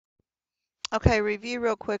Okay, review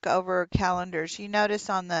real quick over calendars. You notice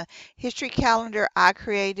on the history calendar, I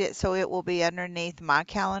created it so it will be underneath my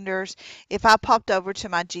calendars. If I popped over to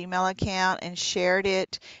my Gmail account and shared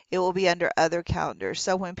it, it will be under other calendars.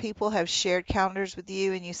 So when people have shared calendars with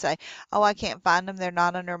you and you say, oh, I can't find them, they're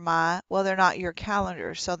not under my, well, they're not your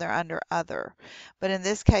calendar, so they're under other. But in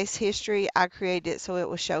this case, history, I created it so it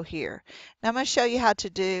will show here. Now I'm going to show you how to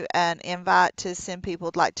do an invite to send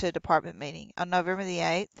people like to a department meeting on November the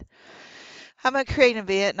 8th. I'm going to create an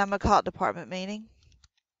event and I'm going to call it department meeting.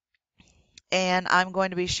 And I'm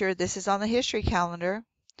going to be sure this is on the history calendar.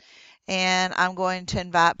 And I'm going to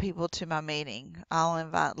invite people to my meeting. I'll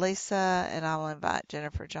invite Lisa and I'll invite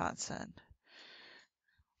Jennifer Johnson.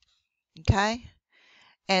 Okay?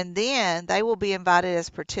 And then they will be invited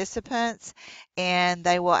as participants and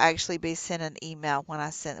they will actually be sent an email when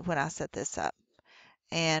I set this up.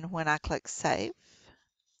 And when I click save,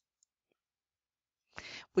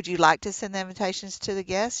 would you like to send the invitations to the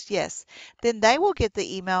guests? Yes. Then they will get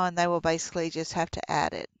the email and they will basically just have to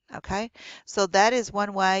add it. Okay. So that is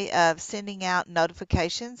one way of sending out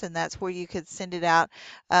notifications, and that's where you could send it out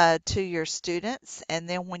to your students. And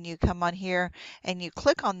then when you come on here and you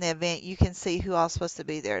click on the event, you can see who all's supposed to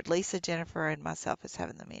be there. Lisa, Jennifer, and myself is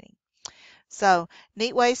having the meeting. So,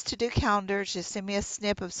 neat ways to do calendars. Just send me a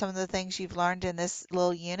snip of some of the things you've learned in this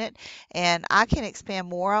little unit, and I can expand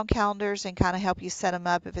more on calendars and kind of help you set them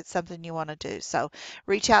up if it's something you want to do. So,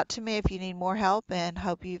 reach out to me if you need more help, and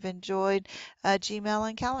hope you've enjoyed Gmail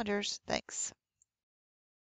and calendars. Thanks.